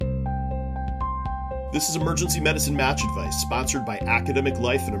This is Emergency Medicine Match Advice, sponsored by Academic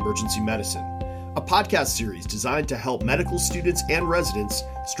Life and Emergency Medicine, a podcast series designed to help medical students and residents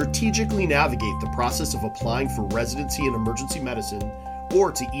strategically navigate the process of applying for residency in emergency medicine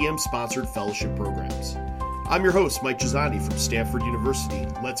or to EM-sponsored fellowship programs. I'm your host, Mike Gisani from Stanford University.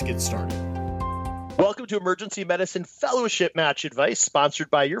 Let's get started. Welcome to Emergency Medicine Fellowship Match Advice, sponsored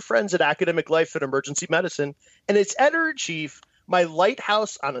by your friends at Academic Life and Emergency Medicine, and its editor-in-chief, my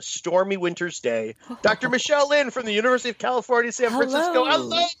lighthouse on a stormy winter's day, Dr. Michelle Lin from the University of California, San Francisco.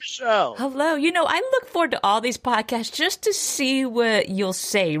 Hello, Michelle. Hello. You know, I look forward to all these podcasts just to see what you'll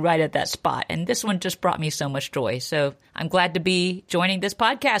say right at that spot. And this one just brought me so much joy. So I'm glad to be joining this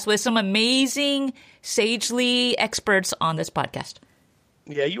podcast with some amazing, sagely experts on this podcast.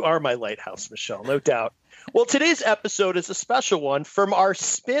 Yeah, you are my lighthouse, Michelle, no doubt. Well, today's episode is a special one from our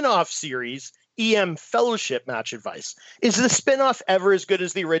spin-off series, EM Fellowship Match Advice. Is the spinoff ever as good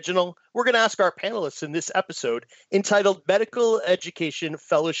as the original? We're going to ask our panelists in this episode, entitled Medical Education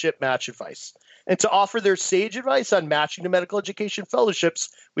Fellowship Match Advice. And to offer their sage advice on matching to medical education fellowships,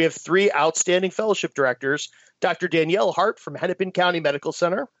 we have three outstanding fellowship directors, Dr. Danielle Hart from Hennepin County Medical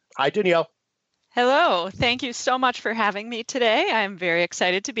Center. Hi, Danielle. Hello. Thank you so much for having me today. I'm very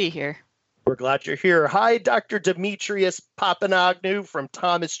excited to be here. We're glad you're here. Hi, Dr. Demetrius Papanoglu from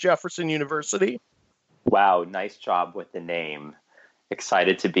Thomas Jefferson University. Wow, nice job with the name.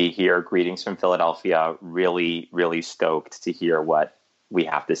 Excited to be here. Greetings from Philadelphia. Really, really stoked to hear what we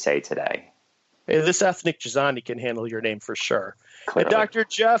have to say today. Hey, this ethnic Gisani can handle your name for sure. Clearly. And Dr.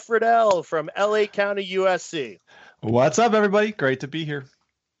 Jeff Riddell from LA County, USC. What's up, everybody? Great to be here.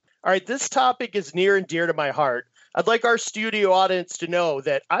 All right, this topic is near and dear to my heart. I'd like our studio audience to know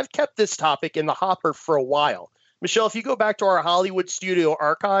that I've kept this topic in the hopper for a while. Michelle, if you go back to our Hollywood studio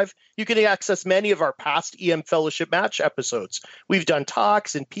archive, you can access many of our past EM Fellowship Match episodes. We've done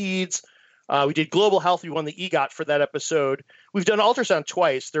talks and peds. We did Global Health. We won the EGOT for that episode. We've done ultrasound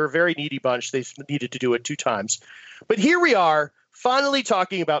twice. They're a very needy bunch. They've needed to do it 2 times. But here we are, finally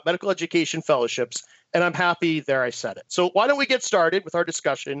talking about medical education fellowships, and I'm happy there I said it. So why don't we get started with our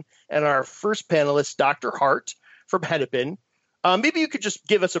discussion, and our first panelist, Dr. Hart from Hennepin. Maybe you could just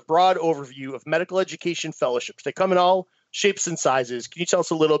give us a broad overview of medical education fellowships. They come in all shapes and sizes. Can you tell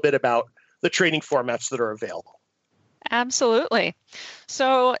us a little bit about the training formats that are available? Absolutely.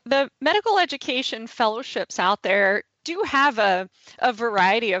 So the medical education fellowships out there do have a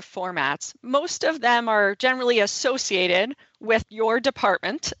variety of formats. Most of them are generally associated with your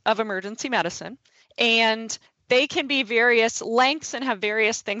department of emergency medicine, and they can be various lengths and have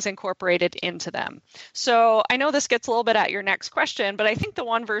various things incorporated into them. So I know this gets a little bit at your next question, but I think the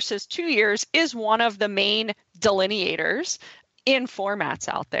 1 versus 2 years is one of the main delineators in formats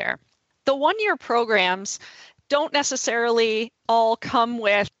out there. The 1-year programs don't necessarily all come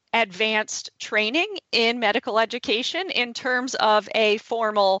with advanced training in medical education in terms of a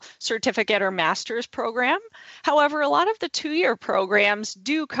formal certificate or master's program. However, a lot of the 2-year programs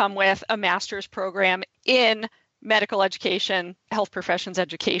do come with a master's program in medical education, health professions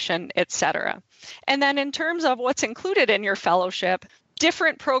education, etc. And then in terms of what's included in your fellowship,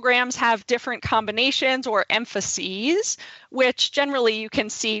 different programs have different combinations or emphases, which generally you can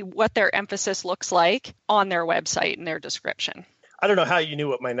see what their emphasis looks like on their website and their description. I don't know how you knew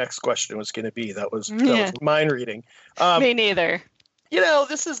what my next question was going to be. That was mind reading. Me neither. You know,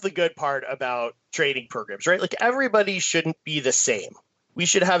 this is the good part about training programs, right? Like, everybody shouldn't be the same. We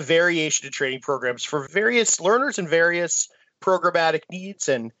should have variation in training programs for various learners and various programmatic needs.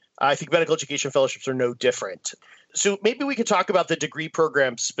 And I think medical education fellowships are no different. So maybe we could talk about the degree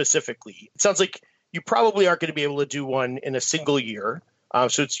program specifically. It sounds like you probably aren't going to be able to do one in a single year.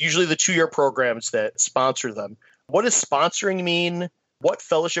 So it's usually the 2-year programs that sponsor them. What does sponsoring mean? What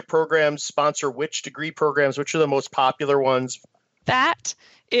fellowship programs sponsor which degree programs? Which are the most popular ones? That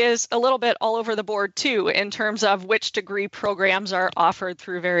is a little bit all over the board, too, in terms of which degree programs are offered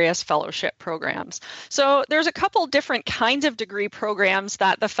through various fellowship programs. So there's a couple different kinds of degree programs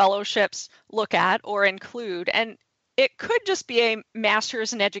that the fellowships look at or include. And it could just be a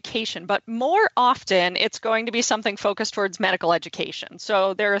master's in education, but more often it's going to be something focused towards medical education.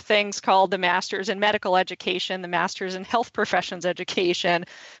 So there are things called the master's in medical education, the master's in health professions education,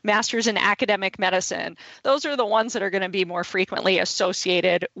 master's in academic medicine. Those are the ones that are going to be more frequently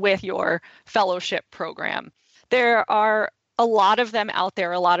associated with your fellowship program. There are a lot of them out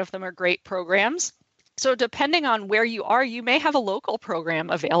there. A lot of them are great programs. So depending on where you are, you may have a local program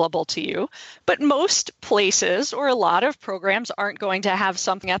available to you, but most places or a lot of programs aren't going to have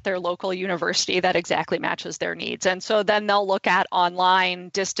something at their local university that exactly matches their needs. And so then they'll look at online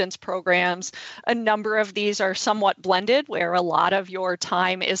distance programs. A number of these are somewhat blended, where a lot of your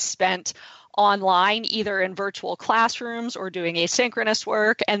time is spent online, either in virtual classrooms or doing asynchronous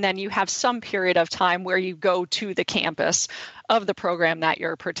work. And then you have some period of time where you go to the campus of the program that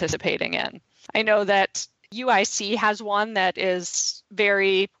you're participating in. I know that UIC has one that is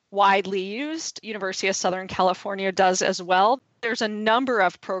very widely used. University of Southern California does as well. There's a number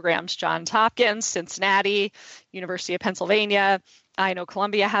of programs, Johns Hopkins, Cincinnati, University of Pennsylvania. I know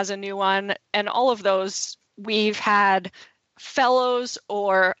Columbia has a new one. And all of those, we've had fellows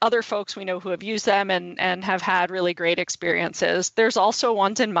or other folks we know who have used them and have had really great experiences. There's also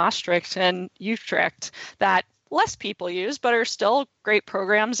ones in Maastricht and Utrecht that less people use, but are still great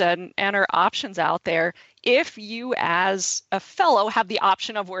programs and are options out there if you as a fellow have the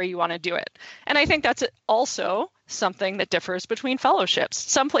option of where you want to do it. And I think that's also something that differs between fellowships.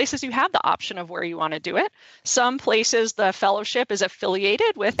 Some places you have the option of where you want to do it. Some places the fellowship is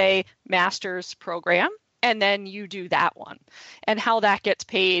affiliated with a master's program, and then you do that one. And how that gets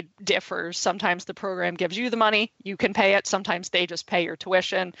paid differs. Sometimes the program gives you the money, you can pay it. Sometimes they just pay your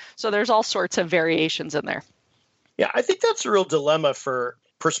tuition. So there's all sorts of variations in there. Yeah, I think that's a real dilemma for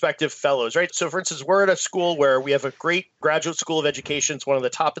prospective fellows, right? So for instance, we're at a school where we have a great graduate school of education. It's one of the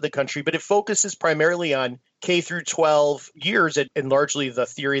top of the country, but it focuses primarily on K through 12 years and largely the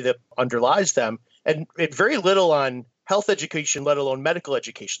theory that underlies them, and very little on health education, let alone medical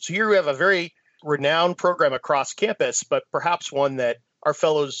education. So here we have a very renowned program across campus, but perhaps one that our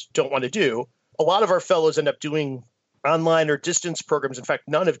fellows don't want to do. A lot of our fellows end up doing online or distance programs. In fact,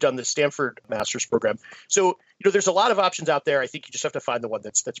 none have done the Stanford master's program. So, there's a lot of options out there. I think you just have to find the one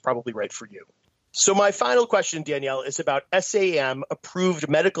that's probably right for you. So my final question, Danielle, is about SAM approved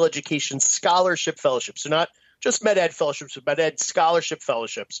medical education scholarship fellowships. So not just med-ed fellowships, but med-ed scholarship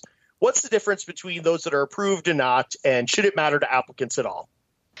fellowships. What's the difference between those that are approved and not, and should it matter to applicants at all?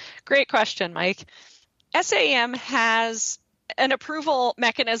 Great question, Mike. SAM has an approval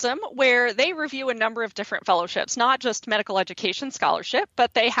mechanism where they review a number of different fellowships, not just medical education scholarship,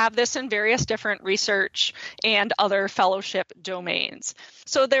 but they have this in various different research and other fellowship domains.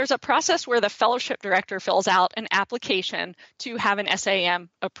 So there's a process where the fellowship director fills out an application to have an SAM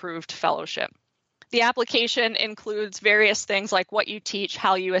approved fellowship. The application includes various things like what you teach,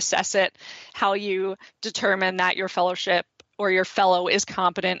 how you assess it, how you determine that your fellowship or your fellow is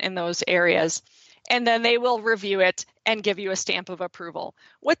competent in those areas. And then they will review it and give you a stamp of approval.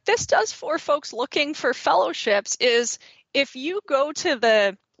 What this does for folks looking for fellowships is if you go to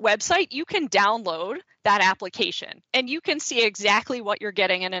the website, you can download that application and you can see exactly what you're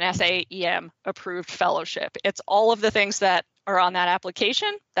getting in an SAM approved fellowship. It's all of the things that are on that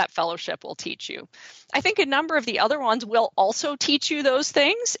application that fellowship will teach you. I think a number of the other ones will also teach you those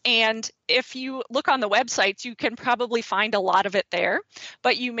things. And if you look on the websites, you can probably find a lot of it there,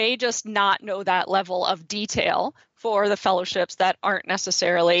 but you may just not know that level of detail for the fellowships that aren't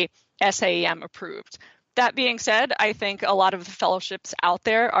necessarily SAM approved. That being said, I think a lot of the fellowships out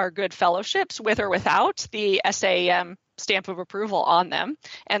there are good fellowships with or without the SAM stamp of approval on them.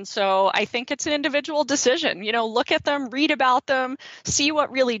 And so I think it's an individual decision. Look at them, read about them, see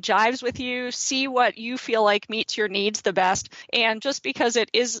what really jives with you, see what you feel like meets your needs the best. And just because it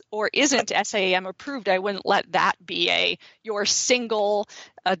is or isn't SAM approved, I wouldn't let that be your single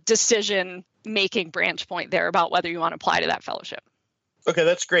decision-making branch point there about whether you want to apply to that fellowship. Okay,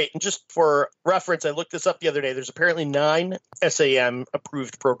 that's great. And just for reference, I looked this up the other day. There's apparently 9 SAM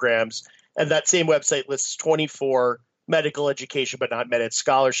approved programs, and that same website lists 24 medical education, but not med-ed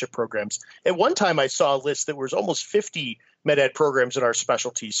scholarship programs. At one time, I saw a list that was almost 50 med-ed programs in our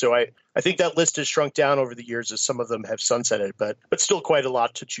specialty. So I think that list has shrunk down over the years as some of them have sunsetted, but still quite a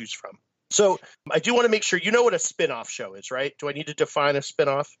lot to choose from. So I do want to make sure you know what a spin-off show is, right? Do I need to define a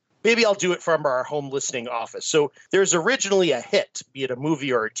spin-off? Maybe I'll do it from our home listening office. So there's originally a hit, be it a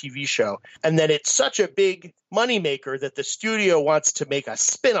movie or a TV show, and then it's such a big moneymaker that the studio wants to make a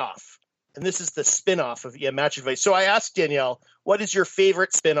spin-off. And this is the spin-off of Match Advice. So I asked Danielle, what is your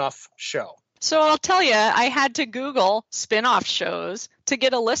favorite spin-off show? So I'll tell you, I had to Google spin-off shows to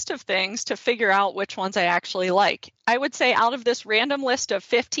get a list of things to figure out which ones I actually like. I would say out of this random list of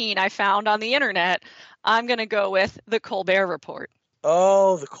 15 I found on the internet, I'm going to go with The Colbert Report.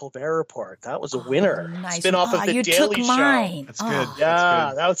 Oh, The Colbert Report. That was a winner. Nice. Spin-off of The Daily Show. Mine. That's good.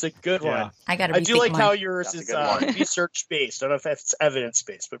 Yeah, that was a good one. I do like mine. how yours is research-based. I don't know if it's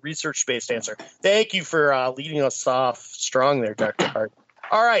evidence-based, but research-based answer. Thank you for leading us off strong there, Dr. Hart.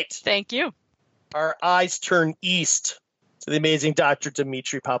 All right. Thank you. Our eyes turn east to the amazing Dr.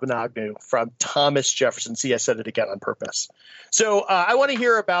 Dimitri Papanoglu from Thomas Jefferson. See, I said it again on purpose. So I want to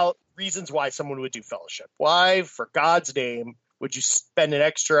hear about reasons why someone would do fellowship. Why, for God's name, would you spend an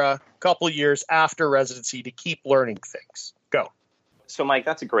extra couple years after residency to keep learning things? Go. So, Mike,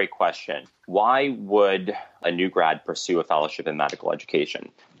 that's a great question. Why would a new grad pursue a fellowship in medical education?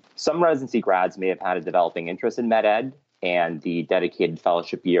 Some residency grads may have had a developing interest in med ed, and the dedicated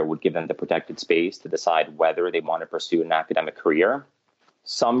fellowship year would give them the protected space to decide whether they want to pursue an academic career.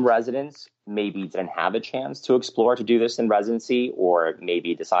 Some residents maybe didn't have a chance to explore to do this in residency, or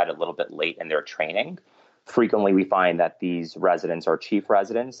maybe decide a little bit late in their training. Frequently, we find that these residents are chief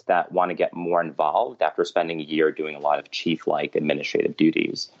residents that want to get more involved after spending a year doing a lot of chief-like administrative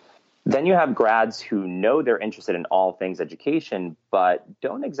duties. Then you have grads who know they're interested in all things education, but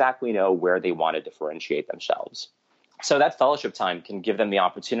don't exactly know where they want to differentiate themselves. So that fellowship time can give them the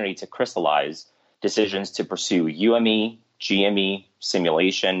opportunity to crystallize decisions to pursue UME, GME,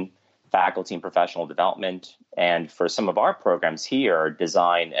 simulation, faculty and professional development, and for some of our programs here,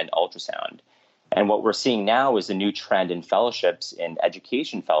 design and ultrasound. And what we're seeing now is a new trend in fellowships, in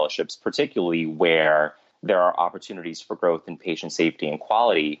education fellowships, particularly where there are opportunities for growth in patient safety and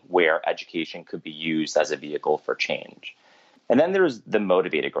quality, where education could be used as a vehicle for change. And then there's the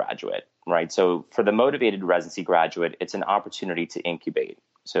motivated graduate, right? So for the motivated residency graduate, it's an opportunity to incubate.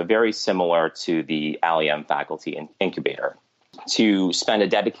 So very similar to the Allium faculty incubator, to spend a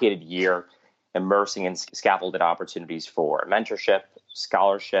dedicated year immersing in scaffolded opportunities for mentorship,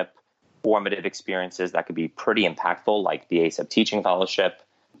 scholarship, formative experiences that could be pretty impactful, like the ACEP Teaching Fellowship,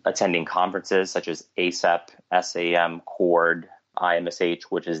 attending conferences such as ACEP, SAM, CORD, IMSH,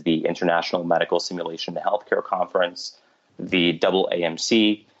 which is the International Medical Simulation and Healthcare Conference, the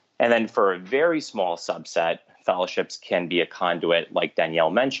AAMC. And then for a very small subset, fellowships can be a conduit, like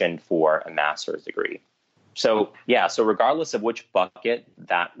Danielle mentioned, for a master's degree. So regardless of which bucket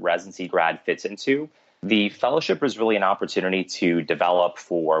that residency grad fits into, the fellowship is really an opportunity to develop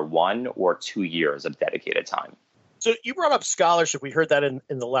for 1 or 2 years of dedicated time. So you brought up scholarship. We heard that in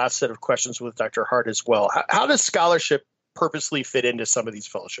the last set of questions with Dr. Hart as well. How does scholarship purposely fit into some of these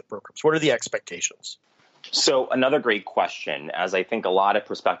fellowship programs? What are the expectations? So another great question, as I think a lot of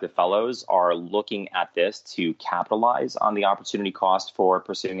prospective fellows are looking at this to capitalize on the opportunity cost for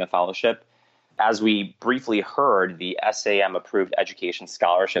pursuing a fellowship. As we briefly heard, the SAM approved education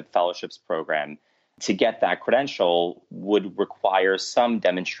scholarship fellowships program, to get that credential, would require some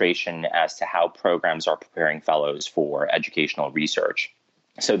demonstration as to how programs are preparing fellows for educational research.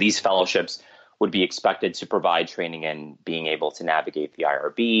 So these fellowships would be expected to provide training in being able to navigate the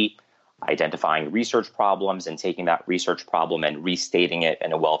IRB, identifying research problems and taking that research problem and restating it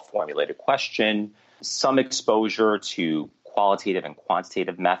in a well-formulated question, some exposure to qualitative and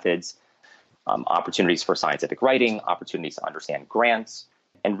quantitative methods, opportunities for scientific writing, opportunities to understand grants.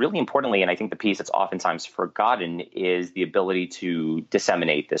 And really importantly, and I think the piece that's oftentimes forgotten, is the ability to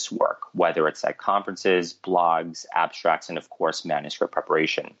disseminate this work, whether it's at conferences, blogs, abstracts, and of course, manuscript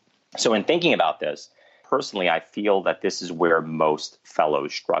preparation. So in thinking about this, personally, I feel that this is where most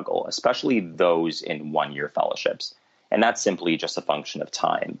fellows struggle, especially those in one-year fellowships. And that's simply just a function of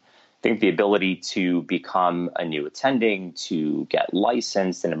time. I think the ability to become a new attending, to get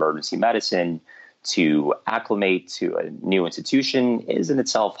licensed in emergency medicine, to acclimate to a new institution is in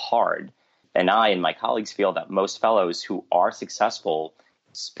itself hard. And I and my colleagues feel that most fellows who are successful,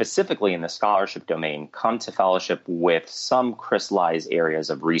 specifically in the scholarship domain, come to fellowship with some crystallized areas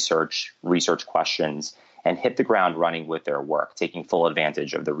of research questions, and hit the ground running with their work, taking full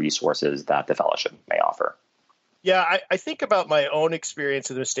advantage of the resources that the fellowship may offer. Yeah, I think about my own experience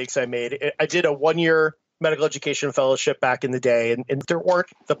and the mistakes I made. I did a 1-year medical education fellowship back in the day, and there weren't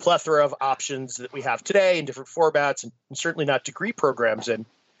the plethora of options that we have today in different formats, and certainly not degree programs. And,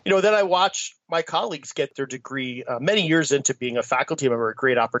 then I watched my colleagues get their degree many years into being a faculty member at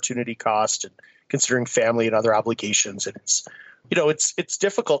great opportunity cost and considering family and other obligations. And it's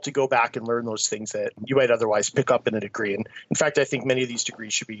difficult to go back and learn those things that you might otherwise pick up in a degree. And in fact, I think many of these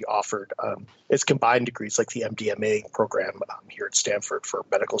degrees should be offered as combined degrees, like the MDMA program here at Stanford for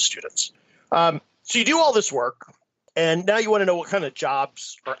medical students. So you do all this work, and now you want to know what kind of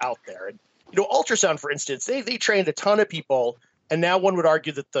jobs are out there. And ultrasound, for instance, they trained a ton of people, and now one would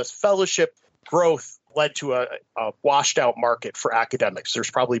argue that the fellowship growth led to a washed out market for academics. There's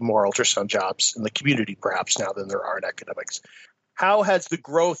probably more ultrasound jobs in the community perhaps now than there are in academics. How has the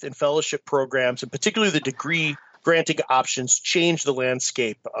growth in fellowship programs, and particularly the degree granting options, changed the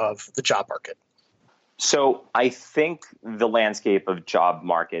landscape of the job market? So I think the landscape of job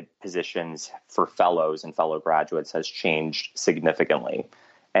market positions for fellows and fellow graduates has changed significantly.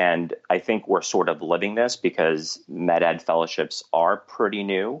 And I think we're sort of living this because med ed fellowships are pretty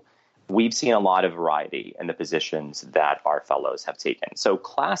new. We've seen a lot of variety in the positions that our fellows have taken. So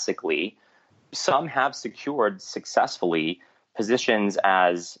classically, some have secured successfully positions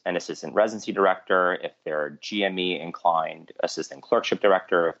as an assistant residency director, if they're GME inclined, assistant clerkship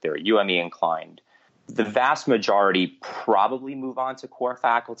director, if they're UME inclined. The vast majority probably move on to core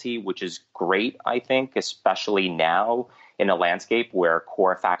faculty, which is great, I think, especially now in a landscape where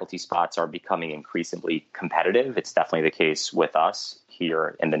core faculty spots are becoming increasingly competitive. It's definitely the case with us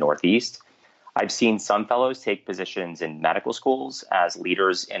here in the Northeast. I've seen some fellows take positions in medical schools as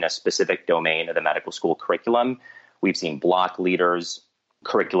leaders in a specific domain of the medical school curriculum. We've seen block leaders,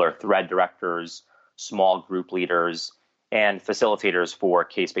 curricular thread directors, small group leaders, and facilitators for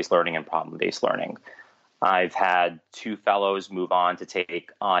case-based learning and problem-based learning. I've had 2 fellows move on to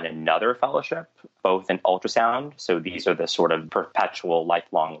take on another fellowship, both in ultrasound. So these are the sort of perpetual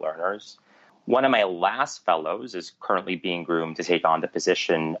lifelong learners. One of my last fellows is currently being groomed to take on the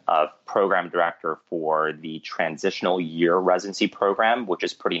position of program director for the transitional year residency program, which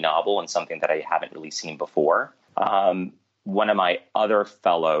is pretty novel and something that I haven't really seen before. One of my other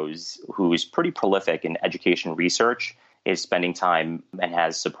fellows, who's pretty prolific in education research, is spending time and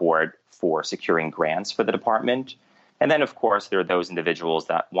has support for securing grants for the department. And then, of course, there are those individuals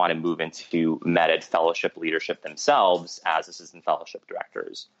that want to move into med-ed fellowship leadership themselves as assistant fellowship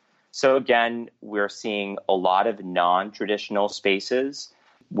directors. So again, we're seeing a lot of non-traditional spaces,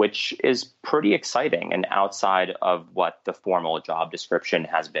 which is pretty exciting and outside of what the formal job description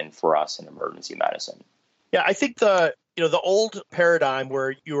has been for us in emergency medicine. Yeah, I think the old paradigm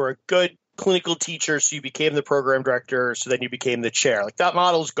where you were a good clinical teacher, so you became the program director, so then you became the chair. Like that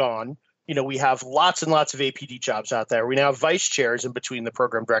model's gone. We have lots and lots of APD jobs out there. We now have vice chairs in between the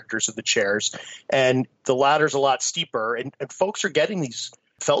program directors and the chairs, and the ladder's a lot steeper. And folks are getting these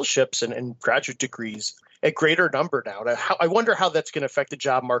fellowships and graduate degrees at greater number now. I wonder how that's going to affect the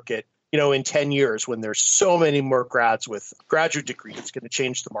job market, in 10 years when there's so many more grads with graduate degrees. It's going to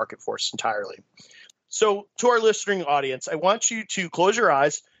change the market for us entirely. So to our listening audience, I want you to close your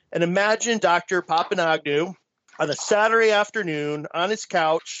eyes and imagine Dr. Papanoglu on a Saturday afternoon on his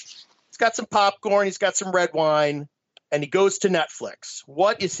couch. He's got some popcorn, he's got some red wine, and he goes to Netflix.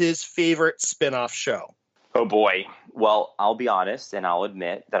 What is his favorite spin-off show? Oh boy. Well, I'll be honest and I'll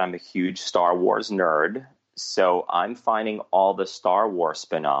admit that I'm a huge Star Wars nerd. So I'm finding all the Star Wars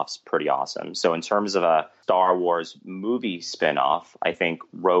spin-offs pretty awesome. So in terms of a Star Wars movie spin-off, I think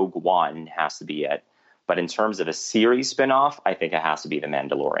Rogue One has to be it. But in terms of a series spin-off, I think it has to be The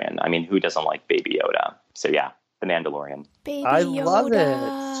Mandalorian. I mean, who doesn't like Baby Yoda? So yeah, The Mandalorian. Baby I Yoda. love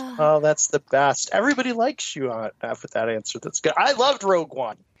it. Oh, that's the best. Everybody likes you with that answer. That's good. I loved Rogue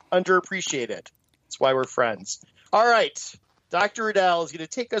One. Underappreciated. That's why we're friends. All right. Dr. Riddell is going to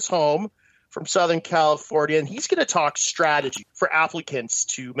take us home from Southern California, and he's going to talk strategy for applicants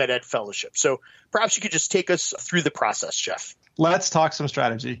to med-ed fellowship. So perhaps you could just take us through the process, Jeff. Let's talk some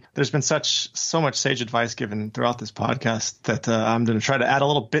strategy. There's been so much sage advice given throughout this podcast that I'm going to try to add a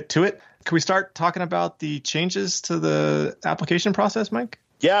little bit to it. Can we start talking about the changes to the application process, Mike?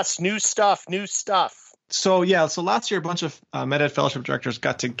 Yes, new stuff. So last year, a bunch of med-ed fellowship directors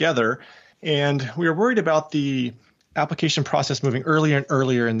got together, and we were worried about the application process moving earlier and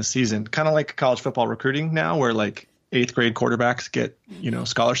earlier in the season, kind of like college football recruiting now, where like 8th grade quarterbacks get,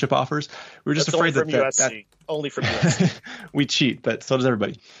 scholarship offers. We were just afraid that only from USC. We cheat, but so does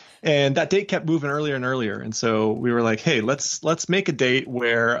everybody. And that date kept moving earlier and earlier. And so we were like, hey, let's make a date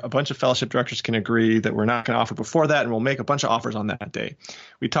where a bunch of fellowship directors can agree that we're not going to offer before that, and we'll make a bunch of offers on that day.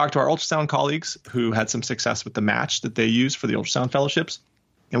 We talked to our ultrasound colleagues who had some success with the match that they use for the ultrasound fellowships.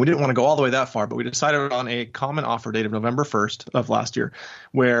 And we didn't want to go all the way that far, but we decided on a common offer date of November 1st of last year,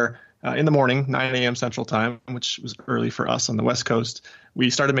 where in the morning, 9 a.m. Central Time, which was early for us on the West Coast, we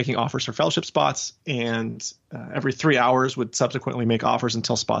started making offers for fellowship spots, and every 3 hours would subsequently make offers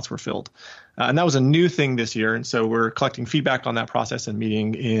until spots were filled. And that was a new thing this year. And so we're collecting feedback on that process and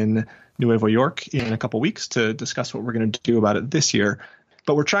meeting in Nuevo York in a couple weeks to discuss what we're going to do about it this year.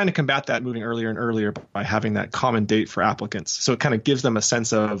 But we're trying to combat that moving earlier and earlier by having that common date for applicants. So it kind of gives them a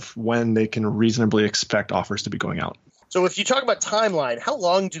sense of when they can reasonably expect offers to be going out. So if you talk about timeline, how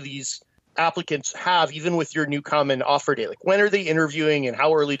long do these applicants have, even with your new common offer date? Like, when are they interviewing, and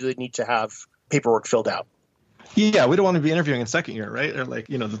how early do they need to have paperwork filled out? Yeah, we don't want to be interviewing in second year, right? Or like,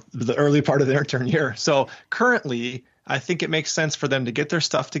 the early part of their intern year. So currently, I think it makes sense for them to get their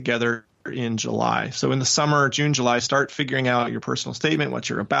stuff together in July. So in the summer, June, July, start figuring out your personal statement, what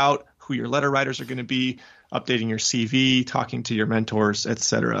you're about, who your letter writers are going to be, updating your CV, talking to your mentors,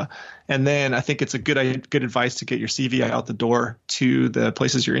 etc. And then I think it's a good advice to get your CV out the door to the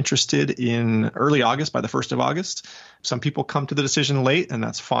places you're interested in early August, by the 1st of August. Some people come to the decision late, and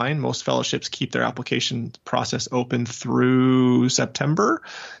that's fine. Most fellowships keep their application process open through September,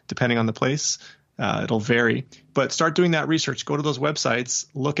 depending on the place. It'll vary, but start doing that research. Go to those websites,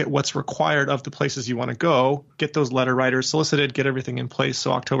 look at what's required of the places you want to go, get those letter writers solicited, get everything in place.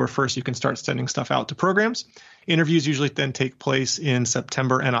 So October 1st, you can start sending stuff out to programs. Interviews usually then take place in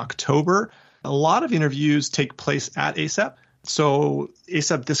September and October. A lot of interviews take place at ACEP. So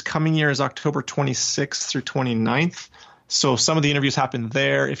ACEP this coming year is October 26th through 29th. So some of the interviews happen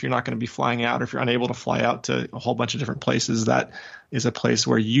there. If you're not going to be flying out, or if you're unable to fly out to a whole bunch of different places, that is a place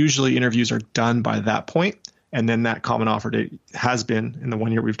where usually interviews are done by that point. And then that common offer date has been, in the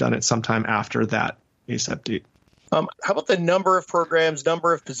 1 year we've done it, sometime after that ACEP date. How about the number of programs,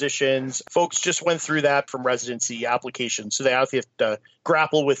 number of positions? Folks just went through that from residency applications, so they have to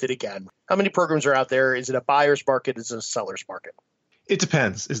grapple with it again. How many programs are out there? Is it a buyer's market? Is it a seller's market? It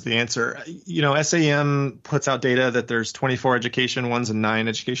depends is the answer. SAM puts out data that there's 24 education ones and 9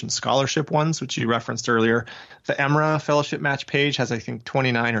 education scholarship ones, which you referenced earlier. The EMRA fellowship match page has, I think,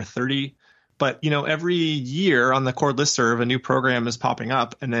 29 or 30. But, every year on the Cord listserv, a new program is popping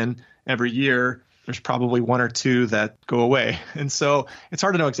up. And then every year there's probably 1 or 2 that go away. And so it's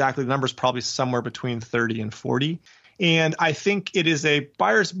hard to know exactly. The number is probably somewhere between 30 and 40. And I think it is a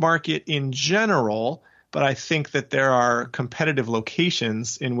buyer's market in general, but I think that there are competitive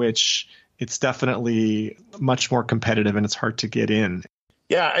locations in which it's definitely much more competitive and it's hard to get in.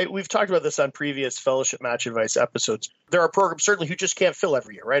 Yeah, we've talked about this on previous Fellowship Match Advice episodes. There are programs certainly who just can't fill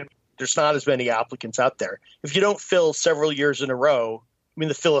every year, right? There's not as many applicants out there. If you don't fill several years in a row,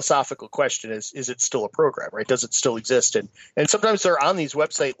 the philosophical question is it still a program, right? Does it still exist? And sometimes they're on these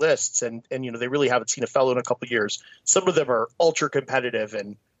website lists and they really haven't seen a fellow in a couple of years. Some of them are ultra competitive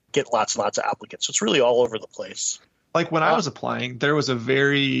and get lots and lots of applicants. So it's really all over the place. Like when I was applying, there was a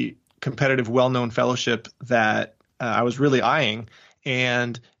very competitive, well-known fellowship that I was really eyeing.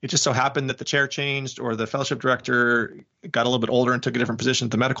 And it just so happened that the chair changed or the fellowship director got a little bit older and took a different position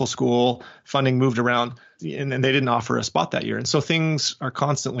at the medical school. Funding moved around and they didn't offer a spot that year. And so things are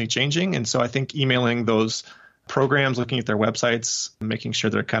constantly changing. And so I think emailing those programs, looking at their websites, making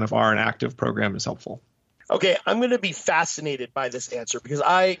sure they kind of are an active program is helpful. Okay, I'm going to be fascinated by this answer because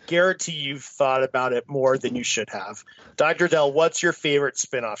I guarantee you've thought about it more than you should have. Dr. Dell, what's your favorite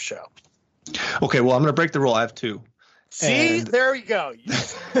spinoff show? Okay, well, I'm going to break the rule. I have 2. See, there you go. You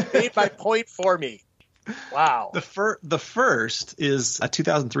made my point for me. Wow. The first is a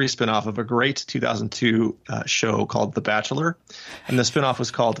 2003 spinoff of a great 2002 show called The Bachelor. And the spinoff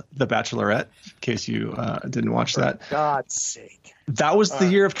was called The Bachelorette, in case you didn't watch that. For God's sake. That was the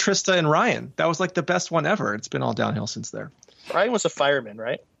year of Trista and Ryan. That was like the best one ever. It's been all downhill since there. Ryan was a fireman,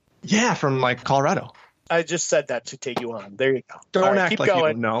 right? Yeah, from Colorado. I just said that to take you on. There you go. Don't act like you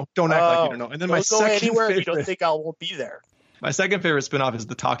don't know. Don't act like you don't know. And then don't go anywhere if you don't think I won't be there. My second favorite spinoff is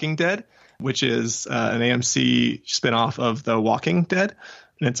The Talking Dead, which is an AMC spinoff of The Walking Dead.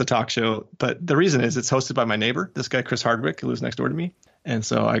 And it's a talk show. But the reason is it's hosted by my neighbor, this guy, Chris Hardwick, who lives next door to me. And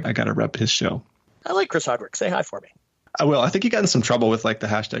so I got to rep his show. I like Chris Hardwick. Say hi for me. I will. I think he got in some trouble with the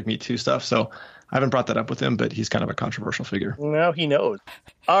hashtag #MeToo stuff. So I haven't brought that up with him, but he's kind of a controversial figure. Now he knows.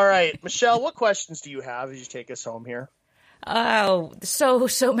 All right. Michelle, what questions do you have as you take us home here? Oh,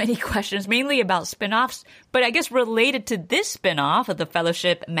 so many questions, mainly about spinoffs. But I guess related to this spinoff of the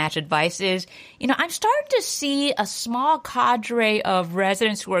Fellowship Match Advice is, I'm starting to see a small cadre of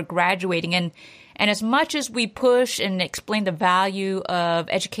residents who are graduating. And as much as we push and explain the value of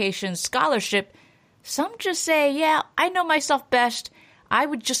education scholarship, some just say, yeah, I know myself best. I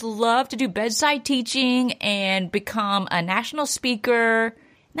would just love to do bedside teaching and become a national speaker. And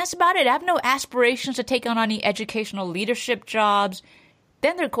that's about it. I have no aspirations to take on any educational leadership jobs.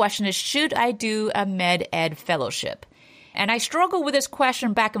 Then their question is, should I do a med ed fellowship? And I struggle with this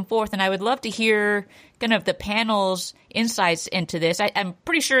question back and forth, and I would love to hear kind of the panel's insights into this. I'm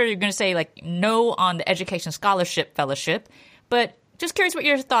pretty sure you're going to say no on the education scholarship fellowship, but just curious what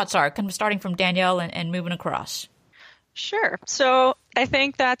your thoughts are, kind of starting from Danielle and moving across. Sure. So I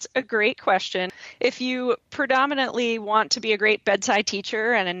think that's a great question. If you predominantly want to be a great bedside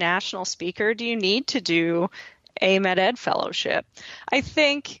teacher and a national speaker, do you need to do a med ed fellowship? I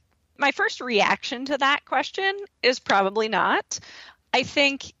think my first reaction to that question is probably not. I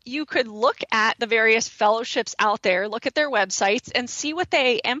think you could look at the various fellowships out there, look at their websites, and see what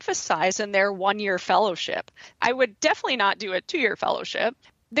they emphasize in their 1-year fellowship. I would definitely not do a 2-year fellowship.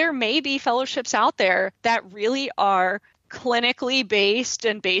 There may be fellowships out there that really are clinically based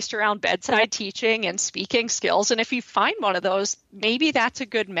and based around bedside teaching and speaking skills. And if you find one of those, maybe that's a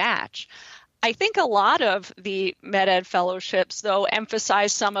good match. I think a lot of the med ed fellowships, though,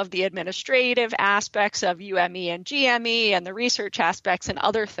 emphasize some of the administrative aspects of UME and GME and the research aspects and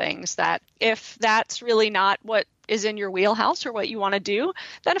other things that if that's really not what is in your wheelhouse or what you want to do,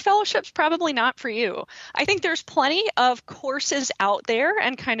 then a fellowship's probably not for you. I think there's plenty of courses out there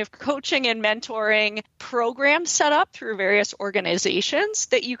and kind of coaching and mentoring programs set up through various organizations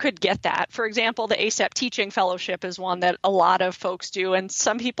that you could get that. For example, the ACEP Teaching Fellowship is one that a lot of folks do, and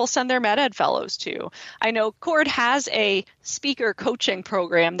some people send their med-ed fellows to. I know CORD has a speaker coaching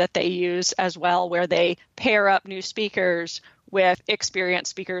program that they use as well, where they pair up new speakers with experienced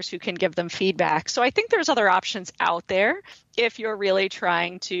speakers who can give them feedback. So I think there's other options out there if you're really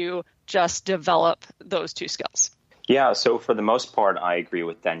trying to just develop those two skills. Yeah, so for the most part, I agree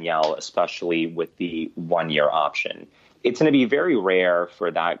with Danielle, especially with the one-year option. It's going to be very rare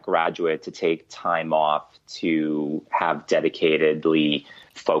for that graduate to take time off to have dedicatedly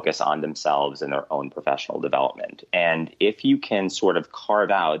focus on themselves and their own professional development. And if you can sort of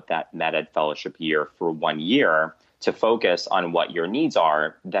carve out that med-ed fellowship year for 1 year to focus on what your needs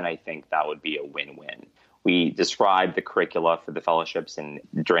are, then I think that would be a win-win. We described the curricula for the fellowships, and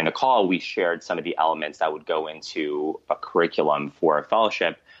during the call, we shared some of the elements that would go into a curriculum for a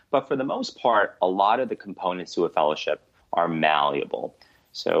fellowship. But for the most part, a lot of the components to a fellowship are malleable.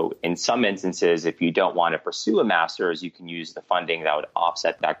 So in some instances, if you don't want to pursue a master's, you can use the funding that would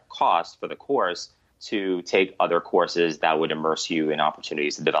offset that cost for the course to take other courses that would immerse you in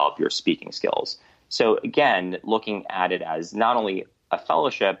opportunities to develop your speaking skills. So again, looking at it as not only a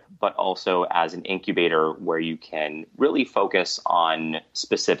fellowship, but also as an incubator where you can really focus on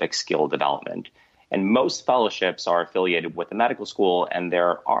specific skill development. And most fellowships are affiliated with the medical school, and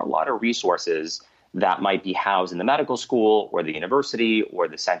there are a lot of resources that might be housed in the medical school or the university or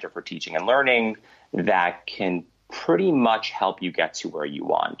the Center for Teaching and Learning that can pretty much help you get to where you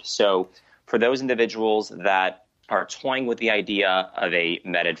want. So for those individuals that are toying with the idea of a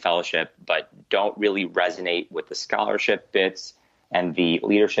med-ed fellowship, but don't really resonate with the scholarship bits and the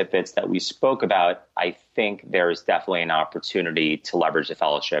leadership bits that we spoke about, I think there is definitely an opportunity to leverage the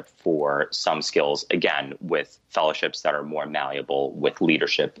fellowship for some skills, again, with fellowships that are more malleable, with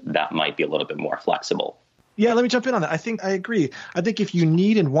leadership that might be a little bit more flexible. Yeah, let me jump in on that. I think I agree. I think if you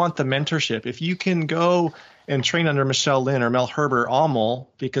need and want the mentorship, if you can go and train under Michelle Lin or Mel Herber Almel,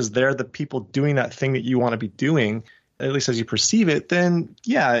 because they're the people doing that thing that you want to be doing, at least as you perceive it, then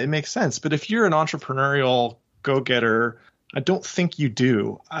yeah, it makes sense. But if you're an entrepreneurial go-getter, I don't think you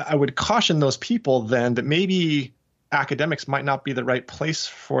do. I would caution those people then that maybe academics might not be the right place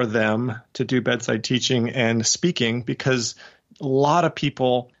for them to do bedside teaching and speaking, because a lot of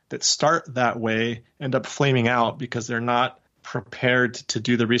people that start that way end up flaming out because they're not prepared to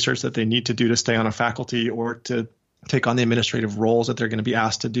do the research that they need to do to stay on a faculty or to take on the administrative roles that they're going to be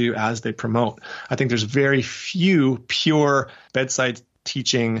asked to do as they promote. I think there's very few pure bedside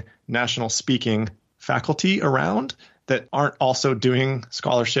teaching, national speaking faculty around that aren't also doing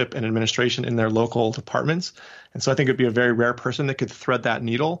scholarship and administration in their local departments. And so I think it'd be a very rare person that could thread that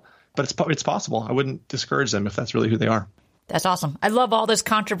needle, but it's possible. I wouldn't discourage them if that's really who they are. That's awesome. I love all this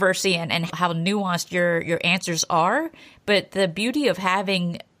controversy and how nuanced your answers are. But the beauty of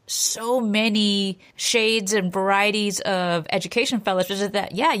having so many shades and varieties of education fellowships is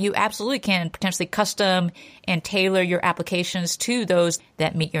that, yeah, you absolutely can potentially custom and tailor your applications to those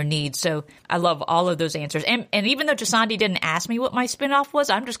that meet your needs. So I love all of those answers. And even though Jasandi didn't ask me what my spinoff was,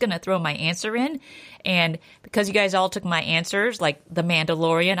 I'm just going to throw my answer in. And because you guys all took my answers, like The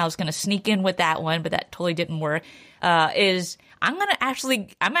Mandalorian, I was going to sneak in with that one, but that totally didn't work, I'm actually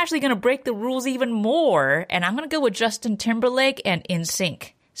going to break the rules even more. And I'm going to go with Justin Timberlake and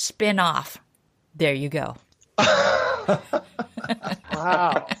NSYNC. Spin off. There you go. Wow.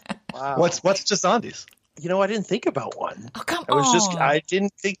 What's Jasandi's? You know, I didn't think about one. Oh, come on. I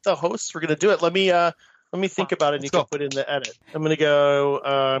didn't think the hosts were going to do it. Let me think about it, and you can put it in the edit. I'm going to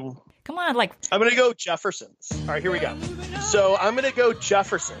go. Come on, I'm going to go Jeffersons. All right, here we go. So I'm going to go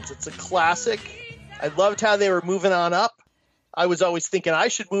Jeffersons. It's a classic. I loved how they were moving on up. I was always thinking I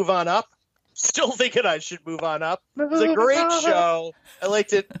should move on up. Still thinking I should move on up. It was a great show. I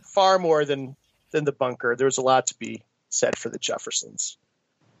liked it far more than The Bunker. There was a lot to be said for the Jeffersons.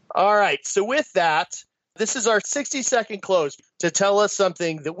 All right. So with that, this is our 60-second close to tell us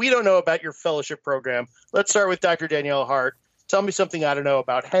something that we don't know about your fellowship program. Let's start with Dr. Danielle Hart. Tell me something I don't know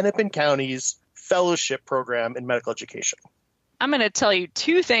about Hennepin County's fellowship program in medical education. I'm going to tell you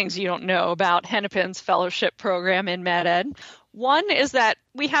two things you don't know about Hennepin's fellowship program in med-ed. One is that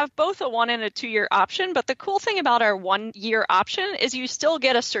we have both a 1 and a 2 year option, but the cool thing about our 1 year option is you still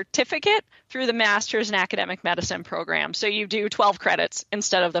get a certificate through the Master's in Academic Medicine program. So you do 12 credits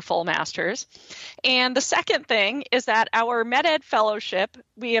instead of the full Master's. And the second thing is that our MedEd fellowship,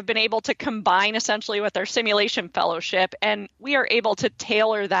 we have been able to combine essentially with our simulation fellowship, and we are able to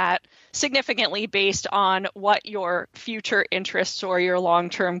tailor that significantly based on what your future interests or your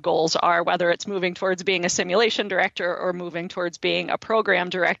long-term goals are, whether it's moving towards being a simulation director or moving towards being a program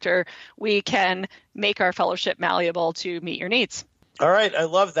director. We can make our fellowship malleable to meet your needs. All right. I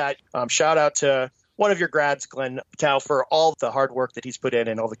love that. Shout out to one of your grads, Glenn Tao, for all the hard work that he's put in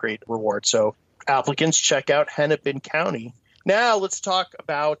and all the great rewards. So applicants, check out Hennepin County. Now let's talk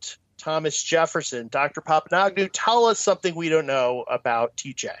about Thomas Jefferson. Dr. Papanagnu, tell us something we don't know about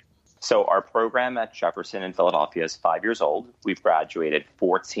TJ. So our program at Jefferson in Philadelphia is 5 years old. We've graduated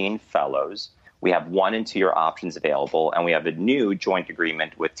 14 fellows. We have 1 and 2 year options available, and we have a new joint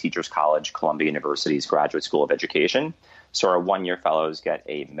agreement with Teachers College, Columbia University's Graduate School of Education. So our 1 year fellows get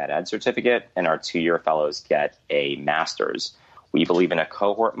a MedEd certificate, and our 2 year fellows get a master's. We believe in a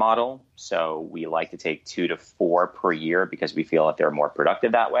cohort model, so we like to take 2 to 4 per year because we feel that they're more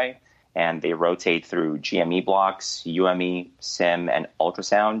productive that way. And they rotate through GME blocks, UME, SIM, and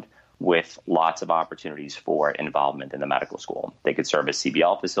ultrasound, with lots of opportunities for involvement in the medical school. They could serve as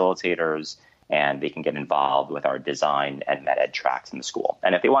CBL facilitators, and they can get involved with our design and MedEd tracks in the school.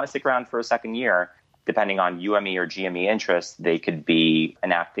 And if they want to stick around for a second year, depending on UME or GME interests, they could be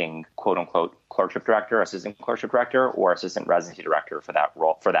an acting quote-unquote clerkship director, assistant clerkship director, or assistant residency director for that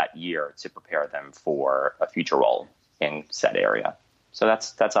role for that year to prepare them for a future role in said area. So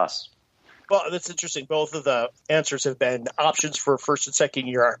that's us. Well, that's interesting. Both of the answers have been options for first and second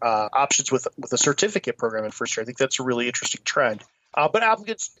year, options with a certificate program in first year. I think that's a really interesting trend. But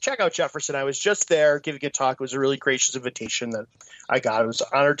applicants, check out Jefferson. I was just there giving a talk. It was a really gracious invitation that I got. I was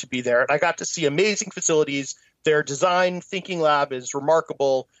honored to be there. And I got to see amazing facilities. Their design thinking lab is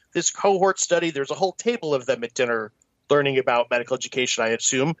remarkable. This cohort study, there's a whole table of them at dinner learning about medical education, I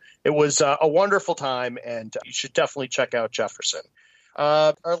assume. It was a wonderful time, and you should definitely check out Jefferson.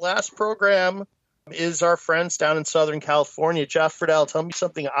 Our last program is our friends down in Southern California. Jeff Friedel, tell me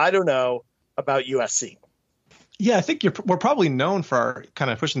something I don't know about USC. Yeah, I think we're probably known for our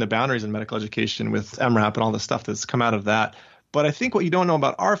kind of pushing the boundaries in medical education with MRAP and all the stuff that's come out of that. But I think what you don't know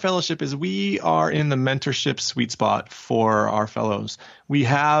about our fellowship is we are in the mentorship sweet spot for our fellows. We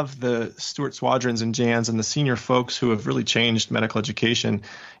have the Stuart Swadrons and Jans and the senior folks who have really changed medical education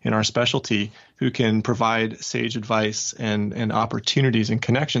in our specialty, who can provide sage advice and opportunities and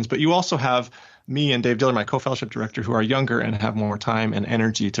connections. But you also have me and Dave Diller, my co-fellowship director, who are younger and have more time and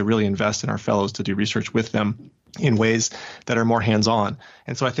energy to really invest in our fellows to do research with them in ways that are more hands-on.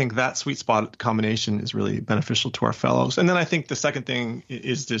 And so I think that sweet spot combination is really beneficial to our fellows. And then I think the second thing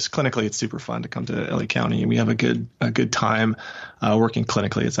is just clinically, it's super fun to come to LA County, and we have a good time working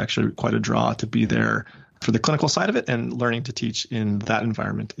clinically. It's actually quite a draw to be there for the clinical side of it, and learning to teach in that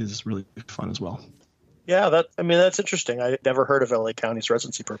environment is really fun as well. Yeah, that's interesting. I never heard of LA County's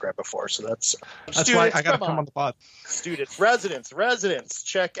residency program before, so that's why I got to come on the pod. Students, residents,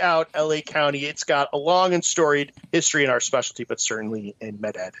 check out LA County. It's got a long and storied history in our specialty, but certainly in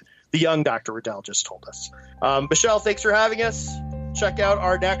MedEd. The young Dr. Riddell just told us. Michelle, thanks for having us. Check out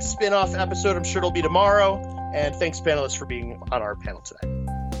our next spin-off episode. I'm sure it'll be tomorrow. And thanks, panelists, for being on our panel today.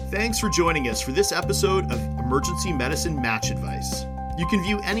 Thanks for joining us for this episode of Emergency Medicine Match Advice. You can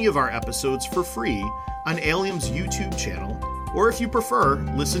view any of our episodes for free on Allium's YouTube channel, or if you prefer,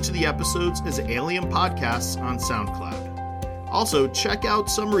 listen to the episodes as Allium podcasts on SoundCloud. Also, check out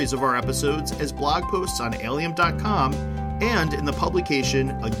summaries of our episodes as blog posts on Allium.com and in the publication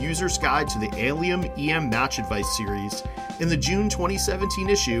A User's Guide to the Allium EM Match Advice series in the June 2017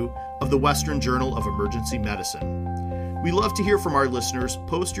 issue of the Western Journal of Emergency Medicine. We love to hear from our listeners.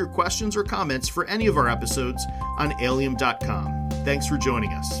 Post your questions or comments for any of our episodes on Allium.com. Thanks for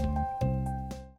joining us.